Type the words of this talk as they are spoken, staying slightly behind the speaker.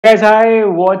Guys, hi,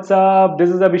 what's up? This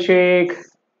is Abhishek,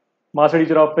 master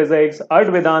teacher of physics अर्ट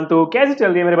Vedantu. कैसी चल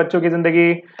रही है मेरे बच्चों की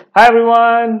जिंदगी? Hi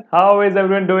everyone, how is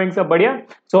everyone doing? सब बढ़िया?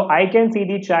 सो I can see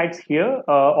the chats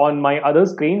here on my other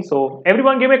screen. So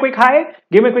everyone give me quick hi,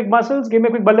 give me quick muscles, give me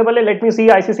quick बल्ले बल्ले। लेट मी सी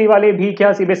ICC वाले भी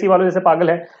क्या CBSE वालों जैसे पागल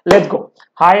है? Let's go.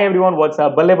 Hi everyone, what's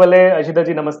up? बल्ले बल्ले। अशिता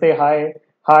जी नमस्ते। हाय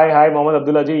हाय हाय मोहम्मद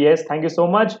अब्दुल्ला जी, yes thank you so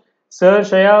much. Sir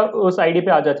Shreya उस आईडी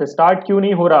पे आ जाते। स्टार्ट क्यों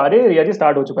नहीं हो रहा? अरे रिया जी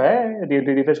स्टार्ट हो चुका है,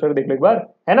 रिफ्रेश कर देख लो एक बार,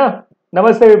 है ना?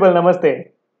 नमस्ते विपल, नमस्ते।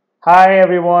 Hi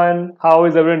everyone, how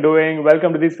is everyone doing?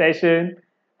 Welcome to this session.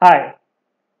 Hi,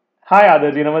 hi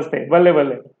आदर जी नमस्ते। बल्ले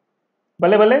बल्ले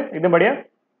बल्ले बल्ले एकदम बढ़िया।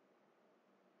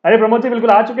 अरे प्रमोद जी बिल्कुल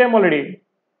आ चुके हैं हम already.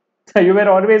 You were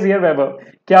always here, Weber.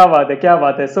 क्या बात है, क्या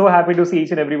बात है। So happy to see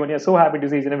each and everyone here. So happy to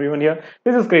see each and everyone here.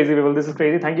 This is crazy, people. This is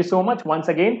crazy. Thank you so much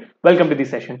once again. Welcome to this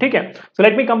session. ठीक है? So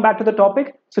let me come back to the topic.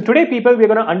 So today, people,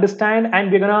 we're gonna understand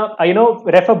and we're gonna,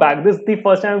 refer back. This is the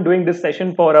first time I'm doing this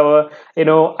session for our,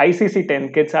 ICC 10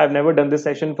 kids. I've never done this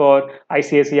session for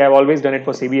ICSE. I've always done it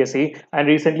for CBSE,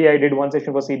 and recently I did one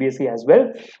session for CBSE as well.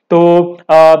 So,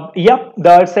 yeah,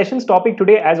 the session's topic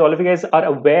today, as all of you guys are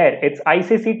aware, it's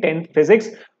ICC 10th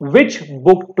Physics. Which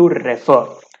book to refer?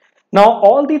 Now,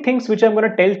 all the things which I'm going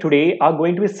to tell today are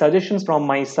going to be suggestions from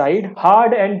my side,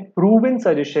 hard and proven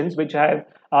suggestions which I have,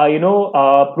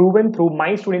 proven through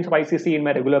my students of ICC in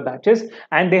my regular batches,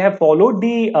 and they have followed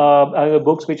the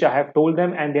books which I have told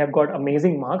them, and they have got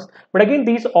amazing marks. But again,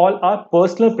 these all are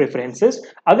personal preferences.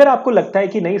 अगर आपको लगता है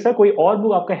कि नहीं sir कोई और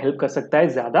book आपका help कर सकता है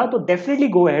ज्यादा, तो definitely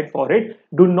go ahead for it.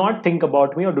 Do not think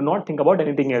about me or do not think about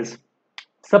anything else.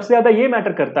 सबसे ज्यादा ये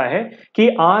मैटर करता है कि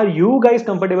are you guys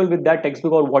comfortable with that text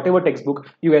book और what ever text book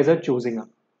you guys are choosing.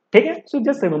 ठीक है, so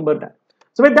just remember that.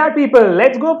 So with that people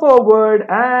let's go forward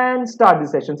and start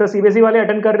this session. Sir CBSE वाले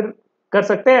attend कर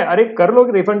सकते हैं? अरे कर लो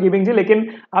refund giving जी, लेकिन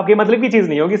आपके मतलब की चीज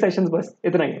नहीं होगी, सेशंस बस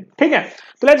इतना ही है। ठीक है,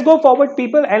 तो let's go forward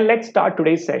people and let's start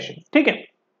today's session. ठीक है,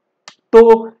 so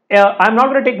I'm not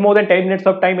going to take more than 10 minutes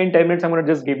of time. In 10 minutes, I'm going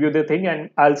to just give you the thing, and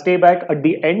I'll stay back at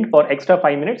the end for extra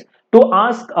 5 minutes to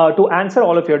answer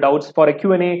all of your doubts for a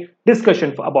Q&A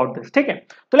discussion about this. Okay,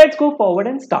 so let's go forward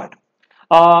and start.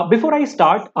 Before I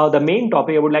start the main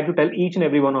topic, I would like to tell each and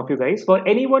every one of you guys, for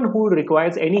anyone who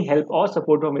requires any help or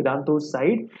support from Vedantu's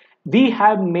side, we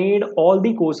have made all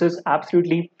the courses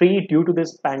absolutely free due to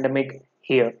this pandemic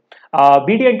here.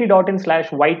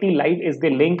 bdnt.in/YT Live is the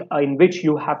link in which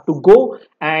you have to go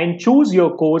and choose your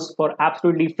course for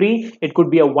absolutely free. It could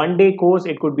be a one-day course,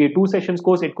 it could be a 2 sessions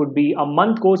course, it could be a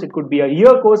month course, it could be a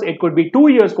year course, it could be 2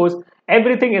 years course.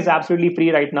 Everything is absolutely free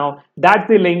right now. That's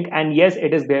the link, and yes,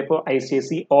 it is there for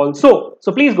ICSE also.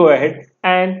 So please go ahead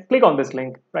and click on this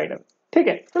link right away. ठीक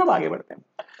है, चलो आगे बढ़ते हैं.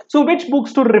 So which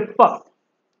books to refer?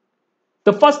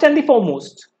 The first and the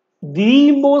foremost, the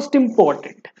most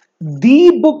important,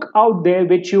 the book out there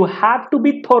which you have to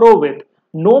be thorough with,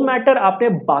 no matter आपने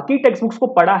बाकी text books को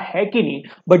पढ़ा है कि नहीं,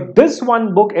 but this one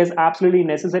book is absolutely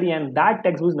necessary, and that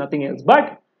textbook is nothing else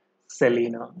but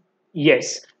Selena. Yes,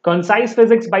 Concise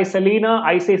Physics by Selena,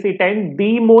 ICC 10,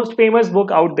 the most famous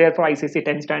book out there for ICC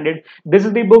 10 standard.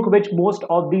 This is the book which most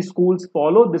of the schools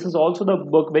follow. This is also the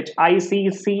book which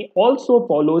ICC also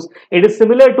follows. It is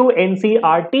similar to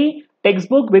NCERT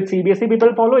textbook with CBSE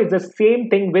people follow. It's the same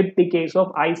thing with the case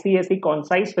of ICSE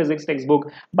Concise Physics textbook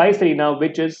by Serena,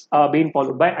 which is being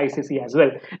followed by ICC as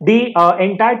well. The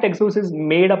entire textbook is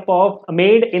made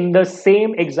in the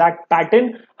same exact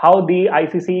pattern how the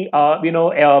ICC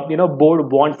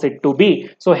board wants it to be.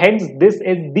 So hence this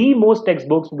is the most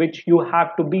textbooks which you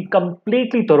have to be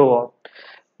completely thorough of.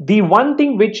 The one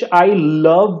thing which I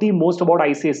love the most about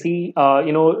ICSE,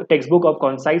 textbook of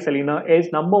Concise Selena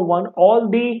is number one, all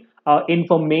the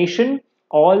information,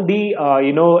 all the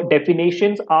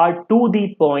definitions are to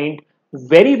the point.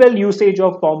 Very well usage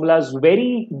of formulas,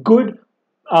 very good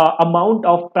amount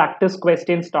of practice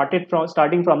questions starting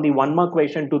from the 1 mark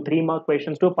question to 3 mark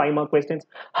questions to 5 mark questions.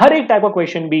 हर एक type of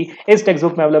question भी इस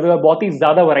textbook में available है, बहुत ही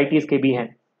ज़्यादा varieties के भी हैं.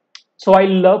 So I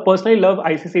personally love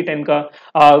ICC 10 ka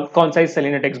Concise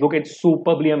Selena textbook. It's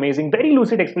superbly amazing, very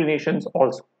lucid explanations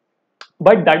also.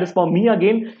 But that is for me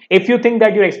again. If you think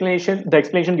that the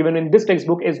explanation given in this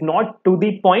textbook is not to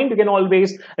the point, you can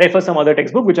always refer some other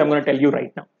textbook, which I'm going to tell you right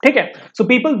now. Okay. So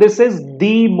people, this is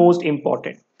the most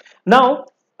important. Now,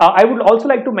 I would also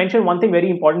like to mention one thing very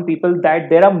important, people, that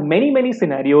there are many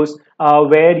scenarios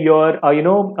where your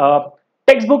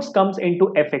textbooks comes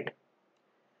into effect.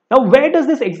 Now, where does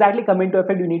this exactly come into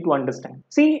effect? You need to understand.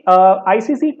 See,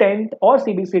 ICC 10th or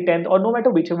CBSE 10th or no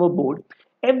matter whichever board,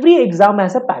 every exam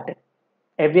has a pattern.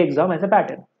 Every exam has a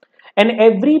pattern. And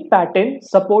every pattern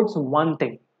supports one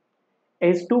thing,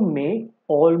 is to make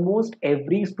almost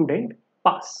every student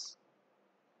पास।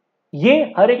 ये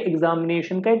हर एक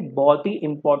examination का एक बहुत ही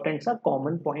important सा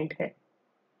common point है,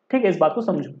 ठीक है, इस बात को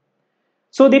समझो।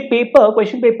 So the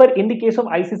question paper in the case of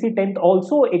ICC 10th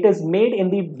also, it is made in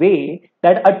the way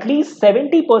that at least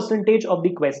 70% of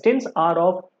the questions are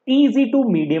of easy to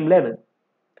medium level.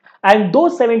 And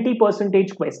those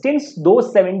 70% questions,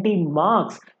 those 70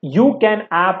 marks, you can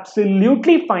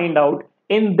absolutely find out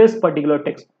in this particular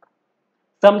textbook.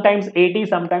 Sometimes 80,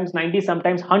 sometimes 90,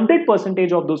 sometimes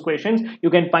 100% of those questions you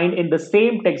can find in the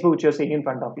same textbook which you're seeing in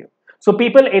front of you. So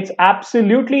people, it's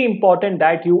absolutely important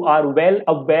that you are well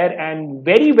aware and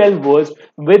very well versed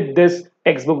with this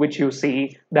textbook which you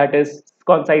see, that is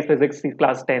ICSE Physics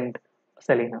class 10th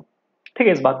Selena. ठीक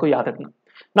है, इस बात को याद रखना.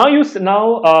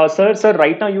 Sir,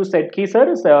 right now you said कि sir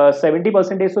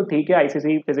 70% तो ठीक है,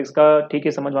 ICC फिजिक्स का ठीक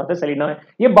है, समझ में आता है, सेलिना है,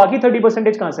 ये बाकी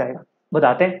 30% कहाँ से आएगा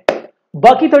बताते हैं.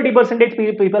 बाकी 30%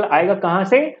 पीपल आएगा कहां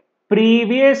से?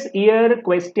 प्रीवियस ईयर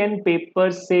क्वेश्चन पेपर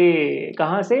से.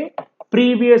 कहां से?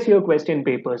 Previous year question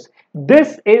papers.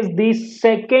 This is the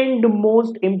second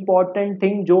most important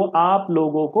thing जो आप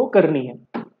लोगों को करनी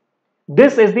है.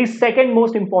 This is the second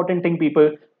most important thing,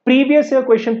 people. Previous year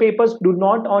question papers do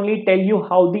not only tell you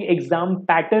how the exam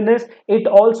pattern is, it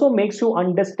also makes you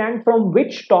understand from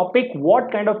which topic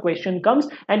what kind of question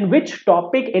comes and which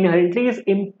topic inherently is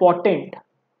important.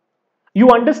 You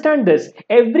understand this?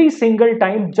 Every single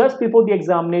time just before the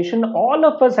examination, all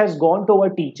of us has gone to our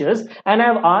teachers and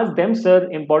have asked them, sir,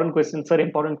 important questions, sir,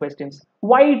 important questions.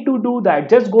 Why to do that?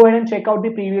 Just go ahead and check out the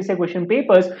previous year question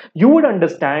papers. You would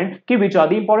understand which are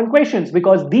the important questions,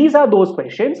 because these are those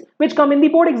questions which come in the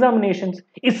board examinations.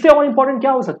 इससे और important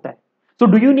क्या हो सकता है?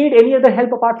 So do you need any other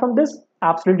help apart from this?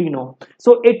 Absolutely no.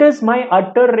 So it is my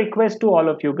utter request to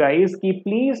all of you guys,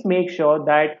 please make sure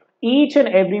that each and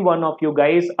every one of you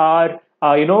guys are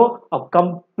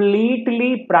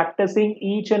completely practicing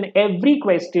each and every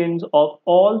questions of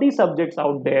all the subjects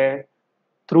out there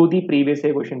through the previous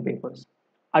year question papers,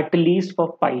 at least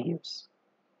for 5 years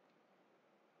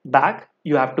back.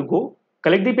 You have to go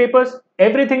collect the papers.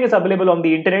 Everything is available on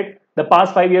the internet. The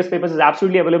past 5 years papers is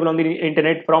absolutely available on the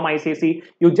internet from ICSE.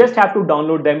 You just have to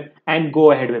download them and go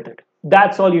ahead with it.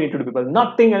 That's all you need to do, people.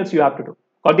 Nothing else you have to do.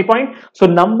 Got the point? So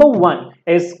number one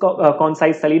is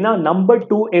concise Selena. Number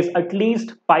two is at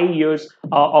least 5 years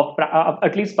of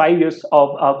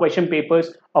question papers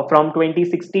from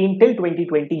 2016 till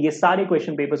 2020. ये सारे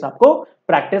question papers आपको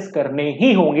practice करने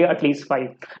ही होंगे, at least 5.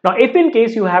 Now if in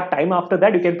case you have time after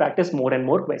that, you can practice more and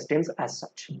more questions as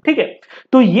such. ठीक है?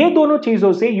 तो ये दोनों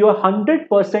चीजों से your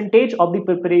 100% of the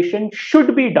preparation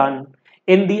should be done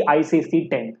in the ICSE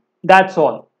 10th. That's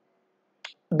all.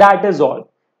 That is all.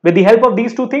 With the help of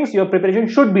these two things, your preparation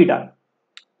should be done.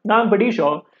 Now I'm pretty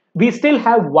sure we still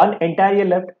have one entire year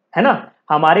left, है ना?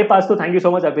 हमारे पास तो, thank you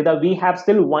so much Arpita, we have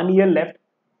still 1 year left.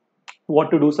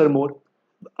 What to do, sir? More.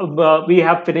 We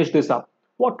have finished this up.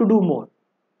 What to do more?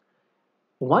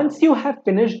 Once you have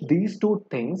finished these two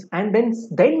things, and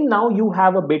then now you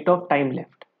have a bit of time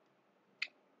left.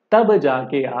 तब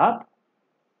जाके आप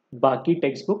बाकी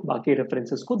textbook, बाकी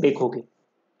references को देखोगे.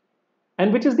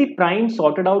 And which is the prime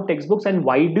sorted out textbooks, and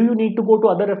why do you need to go to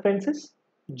other references?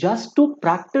 Just to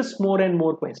practice more and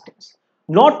more questions.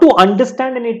 Not to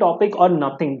understand any topic or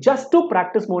nothing. Just to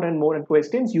practice more and more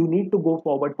questions, you need to go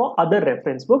forward for other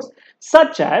reference books,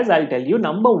 such as, I'll tell you,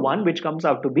 number one, which comes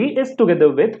out to be, is Together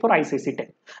With for ICSE 10.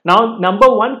 Now, number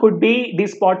one could be the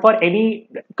spot for any,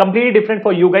 completely different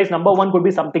for you guys. Number one could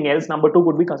be something else. Number two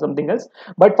could be something else.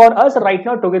 But for us right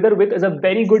now, Together With is a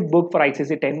very good book for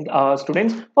ICSE 10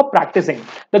 students for practicing.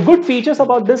 The good features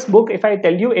about this book, if I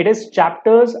tell you, it is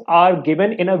chapters are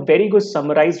given in a very good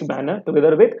summarized manner,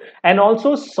 Together With, and also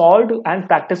solved and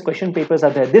practice question papers are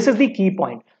there. This is the key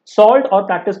point. Solved और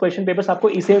practice question papers आपको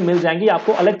इसे मिल जाएंगी,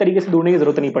 आपको अलग तरीके से ढूंढने की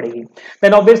जरूरत नहीं पड़ेगी.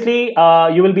 Then obviously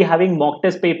you will be having mock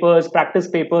test papers, practice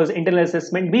papers, internal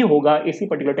assessment भी होगा इसी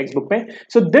particular textbook पे.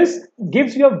 So this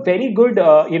gives you a very good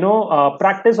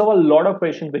practice of a lot of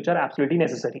questions which are absolutely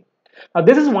necessary. Now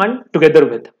this is one, Together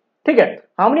With. ठीक है?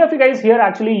 How many of you guys here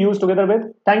actually use Together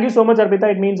With? Thank you so much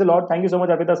Arpita, it means a lot. Thank you so much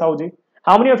Arpita Sahuji.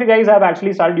 How many of you guys have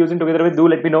actually started using Together With? Do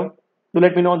let me know. Do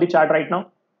let me know on the chat right now.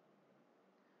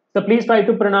 So please try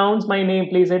to pronounce my name,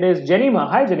 please. It is Jenima.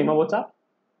 Hi Jenima, what's up?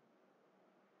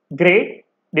 Great.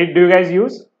 Do you guys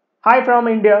use? Hi from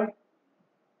India.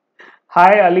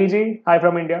 Hi Ali ji. Hi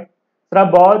from India. Sir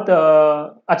आप बहुत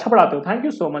अच्छा पढ़ाते हो. Thank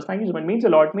you so much. Thank you so much. Means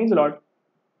a lot. Means a lot.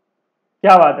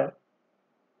 क्या बात है.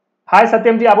 Hi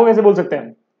सत्यम जी, आपको कैसे बोल सकते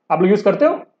हैं? आप लोग यूज करते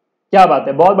हो? क्या बात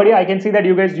है, बहुत बढ़िया. I can see that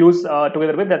you guys use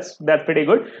together with, that's pretty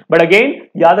good. But again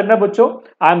याद रखना बच्चों,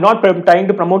 I am not trying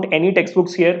to promote any text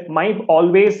books here. My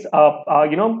always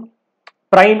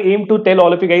prime M to tell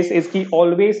all of you guys is की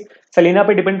always Selena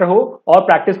पे depend रहो और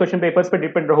practice question papers पे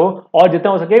depend रहो और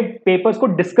जितना हो सके पेपर्स को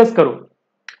डिस्कस करो,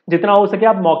 जितना हो सके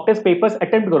आप मॉक टेस्ट पेपर्स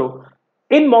अटेम्प्ट करो।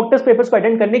 इन मॉक टेस्ट पेपर्स को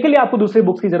अटेंड करने के लिए आपको दूसरे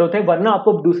बुक्स की जरूरत है, वरना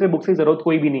आपको दूसरे बुक्स की जरूरत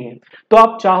कोई भी नहीं है। तो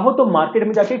आप चाहो तो मार्केट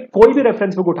में जाके कोई भी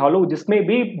रेफरेंस बुक उठा लो जिसमें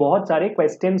भी बहुत सारे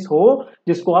क्वेश्चंस हो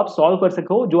जिसको आप सॉल्व कर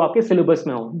सको, जो आपके सिलेबस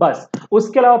में हो, बस।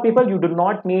 उसके अलावा people you do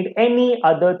not need any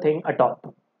other thing at all.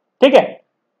 ठीक है,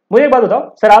 मुझे एक बात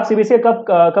बताओ सर, आप सीबीएसई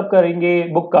कब करेंगे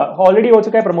बुक का? ऑलरेडी हो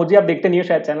चुका है प्रमोद जी, आप देखते नहीं हो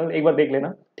शायद चैनल, एक बार देख लेना।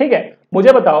 ठीक है,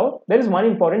 मुझे बताओ, there is one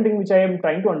important thing which I am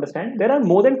trying to understand. There are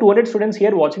more than 200 students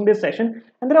here watching this session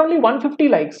and there are only 150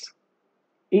 likes.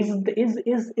 Is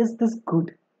this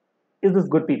good? Is this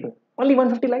good, people? Only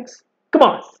 150 likes? Come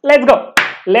on, let's go.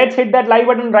 Let's hit that like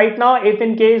button right now. If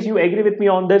in case you agree with me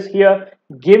on this here,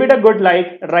 give it a good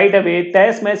like right away.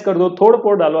 तैस mess कर दो, थोड़ा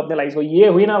पोड़ डालो अपने likes को। ये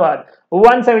हुई ना बात,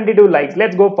 172 likes.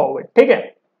 Let's go forward. ठीक है?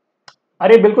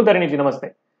 अरे बिल्कुल तरीनी जी,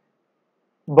 नमस्ते,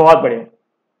 बहुत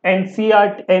बढ़िया।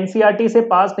 एनसीईआरटी से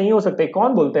पास नहीं हो सकते,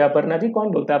 कौन बोलते हैं? अपर्णा जी, कौन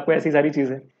बोलते हैं आपको ऐसी सारी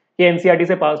चीजें कि एनसीईआरटी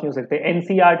से पास नहीं हो सकते?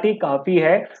 एनसीईआरटी काफी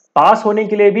है पास होने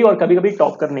के लिए भी और कभी कभी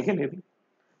टॉप करने के लिए भी,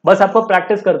 बस आपको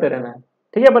प्रैक्टिस करते रहना है।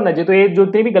 ठीक है अपर्णा जी, तो ये जो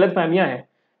जितनी भी गलत फहमियां हैं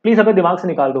प्लीज अपने दिमाग से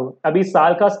निकाल दो। अभी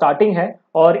साल का स्टार्टिंग है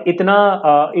और इतना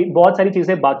बहुत सारी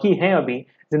चीजें बाकी हैं अभी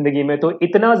जिंदगी में, तो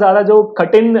इतना ज्यादा जो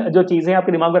कठिन जो चीजें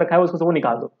आपके दिमाग में रखा है उसको सबको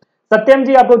निकाल दो। सत्यम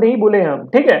जी आपको नहीं भूले हम,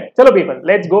 ठीक है? चलो people,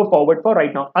 let's go forward for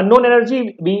right now. Unknown energy,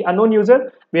 we unknown user,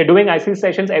 we are doing ICSE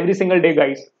sessions every single day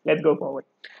guys. Let's go forward.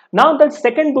 Now, the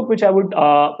second book which I would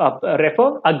refer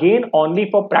again only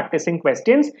for practicing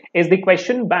questions is the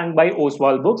Question Bank by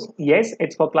Oswald Books. Yes,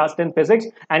 it's for class 10 physics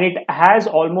and it has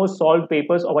almost solved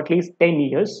papers of at least 10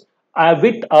 years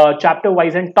with chapter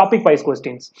wise and topic wise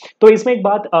questions. तो इसमें एक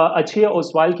बात अच्छी है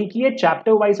ओसवाल की कि ये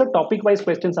chapter wise और topic wise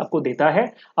questions आपको देता है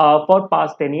for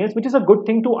past 10 years, which is a good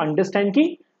thing to understand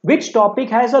कि which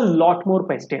topic has a lot more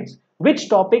questions, which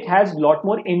topic has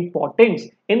lot more importance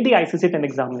in the ICC 10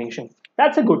 examination.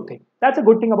 That's a good thing. That's a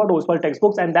good thing about Oswald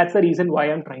textbooks, and that's the reason why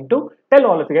I'm trying to tell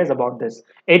all of you guys about this.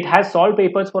 It has solved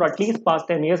papers for at least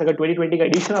past 10 years. अगर 2020 का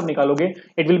edition आप निकालोगे,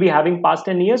 it will be having past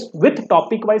 10 years with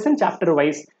topic wise and chapter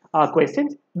wise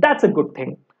questions. That's a good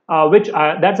thing.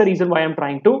 That's the reason why I'm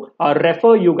trying to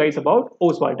refer you guys about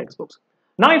Oswald textbooks.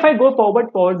 Now, if I go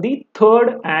forward for the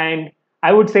third and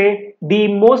I would say the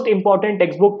most important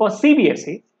textbook for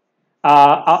CBSE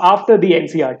after the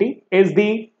NCERT is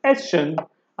the Eschen,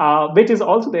 which is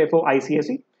also there for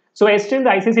ICSE. So Eschen's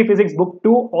ICC Physics Book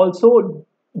 2 also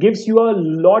gives you a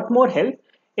lot more help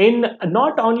in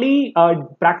not only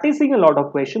practicing a lot of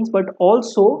questions, but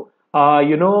also,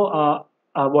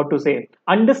 what to say,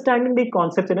 understanding the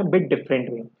concepts in a bit different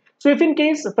way. So if in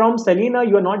case from Selena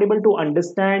you are not able to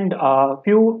understand a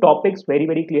few topics very,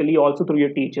 very clearly also through your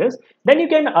teachers, then you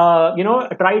can,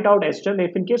 try it out Eschen.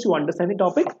 If in case you understand the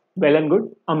topic, well and good,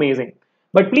 amazing.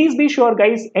 But please be sure,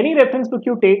 guys, any reference book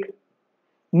you take,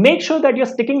 make sure that you're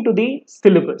sticking to the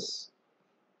syllabus.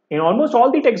 In almost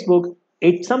all the textbooks,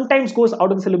 it sometimes goes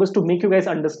out of the syllabus to make you guys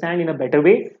understand in a better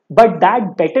way. But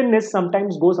that betterness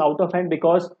sometimes goes out of hand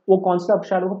because वो concept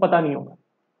शायद वो पता नहीं होगा.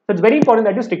 So it's very important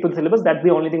that you stick to the syllabus. That's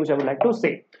the only thing which I would like to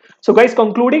say. So guys,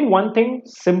 concluding one thing,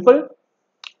 simple.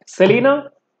 Selena,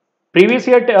 previous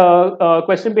year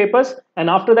question papers, and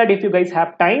after that, if you guys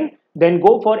have time, then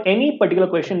go for any particular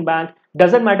question bank.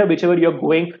 Doesn't matter whichever you're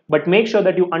going, but make sure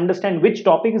that you understand which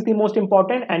topic is the most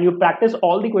important and you practice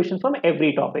all the questions from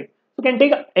every topic. You can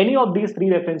take any of these three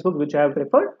reference books which I have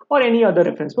referred or any other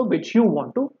reference book which you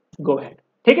want to go ahead.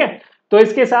 ठीक है? तो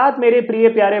इसके साथ मेरे प्रिय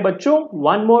प्यारे बच्चों,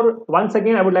 once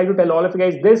again I would like to tell all of you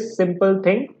guys this simple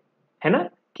thing, है ना,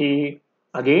 कि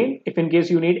again, if in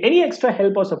case you need any extra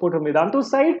help or support from Vedantu's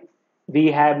side, we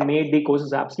have made the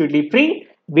courses absolutely free.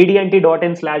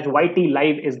 vdnt.in/yt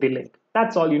live is the link.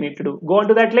 That's all you need to do. Go on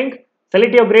to that link,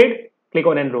 select your grade, click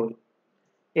on enroll.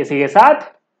 इसी के साथ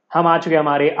हम आ चुके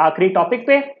हमारे आखिरी topic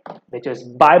पे, which is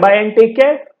bye bye and take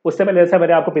care. उससे पहले जैसा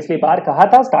मैंने आपको पिछली बार कहा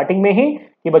था स्टार्टिंग में ही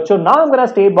कि बच्चों, now I'm gonna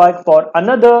stay back for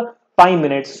another 5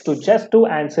 minutes to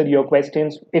answer your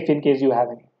questions if in case you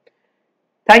have any.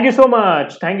 Thank you so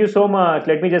much. Thank you so much.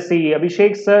 Let me just see.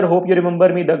 Abhishek sir, hope you remember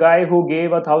me, the guy who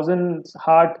gave 1,000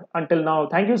 heart until now.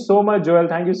 Thank you so much, Joel.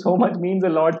 Thank you so much. Means a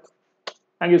lot.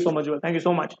 Thank you so much, Joel. Thank you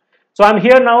so much. So I'm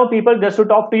here now, people, just to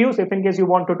talk to you. So if in case you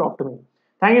want to talk to me.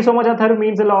 Thank you so much, Athar.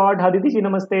 Means a lot. Haditi ji,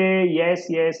 namaste. Yes,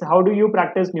 yes. How do you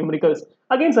practice numericals?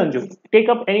 Again, Sanju, take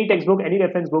up any textbook, any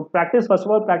reference book. Practice, first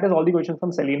of all, practice all the questions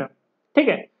from Selena.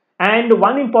 Okay. And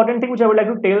one important thing which I would like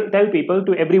to tell people,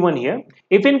 to everyone here,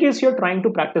 if in case you're trying to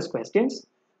practice questions,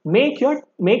 make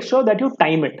sure that you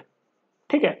time it.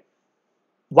 Okay.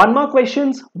 1 mark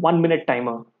questions, 1 minute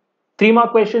timer. 3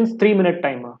 mark questions, 3 minute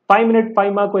timer. 5 minute,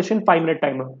 5 mark question, 5 minute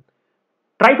timer.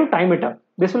 Try to time it up.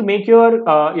 This will make your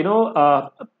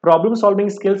problem solving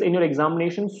skills in your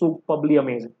examination superbly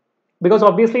amazing. Because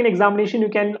obviously in examination you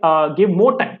can give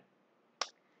more time.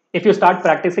 If you start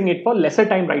practicing it for lesser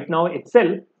time right now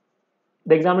itself,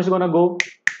 the examination is gonna go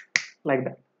like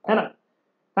that. Hai.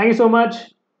 Thank you so much.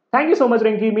 Thank you so much,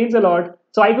 Rinky. Means a lot.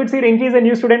 So I could see Rinky is a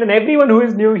new student, and everyone who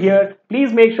is new here,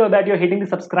 please make sure that you're hitting the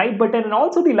subscribe button and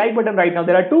also the like button right now.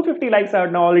 There are 250 likes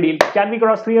out now already. Can we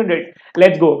cross 300?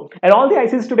 Let's go. And all the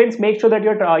ICSE students, make sure that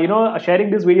you're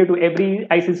sharing this video to every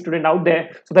ICSE student out there,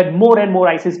 so that more and more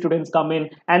ICSE students come in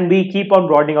and we keep on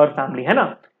broadening our family. Hai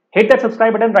na? Hit that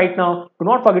subscribe button right now. Do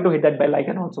not forget to hit that bell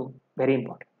icon also. Very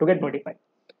important to get notified.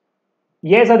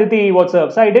 Yes, Aditi, what's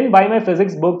up? So I didn't buy my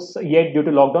physics books yet due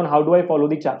to lockdown. How do I follow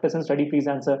the chapters and study? Please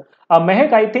answer.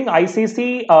 Mehak, I think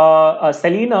ICC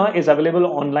Selena is available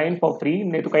online for free.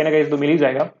 नहीं तो कहीं ना कहीं तो मिल ही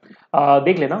जाएगा.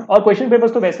 देख लेना. और क्वेश्चन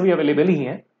पेपर्स तो वैसे भी अवेलेबल ही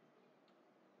हैं.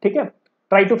 ठीक है?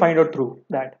 Try to find out through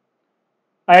that.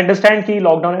 I understand कि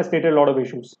lockdown has created a lot of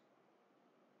issues.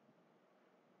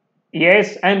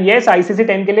 Yes, and yes, ICC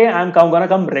 10 के लिए I'm gonna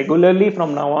come regularly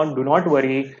from now on. Do not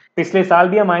worry. पिछले साल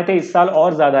भी हम आए थे, इस साल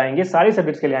और ज्यादा आएंगे. सारे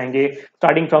सब्जेक्ट्स के लिए आएंगे.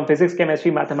 Starting from physics,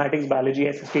 chemistry, mathematics, biology,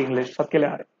 SST, English, सबके लिए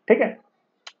आ रहे हैं. ठीक है?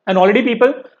 And already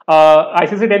people,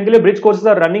 ICC 10 के लिए bridge courses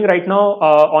are running right now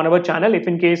on our channel. If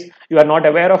in case you are not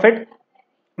aware of it,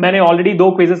 मैंने already 2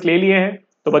 quizzes ले लिए हैं.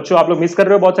 तो बच्चों आप लोग मिस कर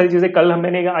रहे हो बहुत सारी चीजें. कल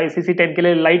मैंने ICC 10 के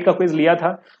लिए लाइट का क्विज लिया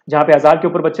था, जहाँ पे 1000 के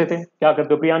ऊपर बच्चे थे. क्या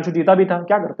करते हो? प्रियांशु जीता भी था.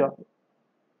 क्या करते हो आप?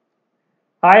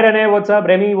 Hi Rene, what's up?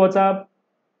 Remy, what's up?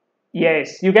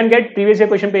 Yes, you can get previous year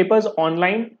question papers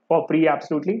online for free,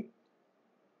 absolutely.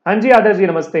 Hanji Adarji,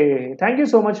 namaste. Thank you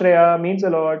so much, Rhea. Means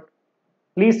a lot.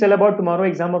 Please tell about tomorrow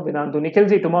exam of Vedantu.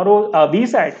 Nikhilji, tomorrow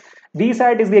VSAT.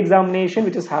 VSAT is the examination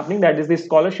which is happening. That is the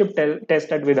scholarship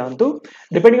test at Vedantu.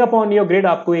 Depending upon your grade,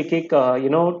 आपको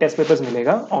एक test papers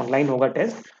मिलेगा. Online होगा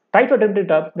test. Try to attempt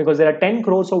it up because there are 10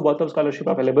 crores of worth of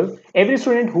scholarship available. Every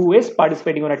student who is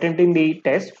participating or attempting the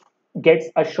test gets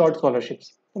assured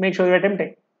scholarships. Make sure you're attempting.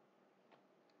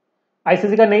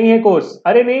 ICC का नहीं है course?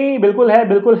 अरे नहीं, बिल्कुल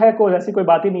है course. ऐसी कोई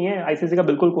बात ही नहीं है. ICC का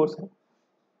बिल्कुल कोर्स है.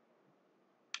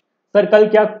 सर कल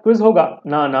क्या क्विज होगा?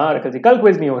 ना रखल जी, कल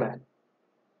क्विज नहीं हो रहा है.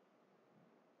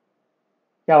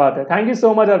 क्या बात है? Thank you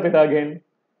so much Arpita again.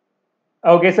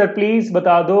 Okay sir, please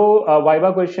बता दो वाइवा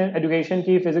क्वेश्चन एजुकेशन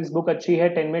की फिजिक्स बुक अच्छी है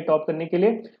 10 में टॉप करने के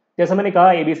लिए. जैसा मैंने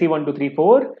कहा ABC 1 2 3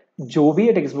 4 जो भी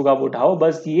है टेक्स्ट बुक आप उठाओ,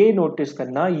 बस ये नोटिस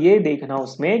करना, ये देखना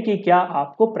उसमें कि क्या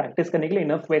आपको प्रैक्टिस करने के लिए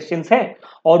इनफ क्वेश्चंस है,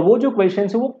 और वो जो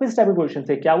क्वेश्चंस है वो किस टाइप के क्वेश्चंस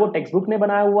है, क्या वो टेक्स्ट बुक ने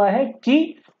बनाया हुआ है कि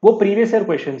वो प्रीवियस ईयर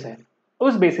क्वेश्चंस है,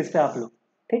 उस बेसिस पे आप लोग.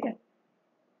 ठीक है?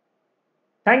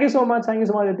 Thank you so much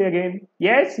again.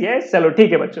 Yes चलो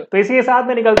ठीक है बच्चों, तो इसी के साथ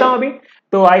मैं निकलता हूं अभी.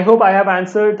 तो I hope I have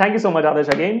answered. Thank you so much Adarsh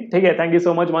again. ठीक है, thank you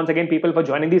so much once again people for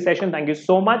joining this session. Thank you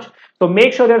so much. So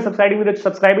make sure you're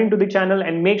subscribing to the channel,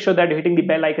 and make sure that you're hitting the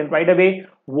bell icon right away.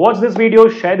 Watch this video,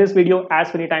 share this video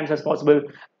as many times as possible.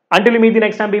 Until we meet the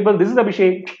next time, people, this is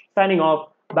Abhishek signing off.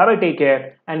 Bye bye, take care,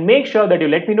 and make sure that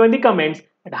you let me know in the comments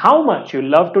how much you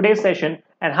love today's session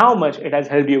and how much it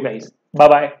has helped you guys.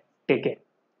 Bye bye, take care.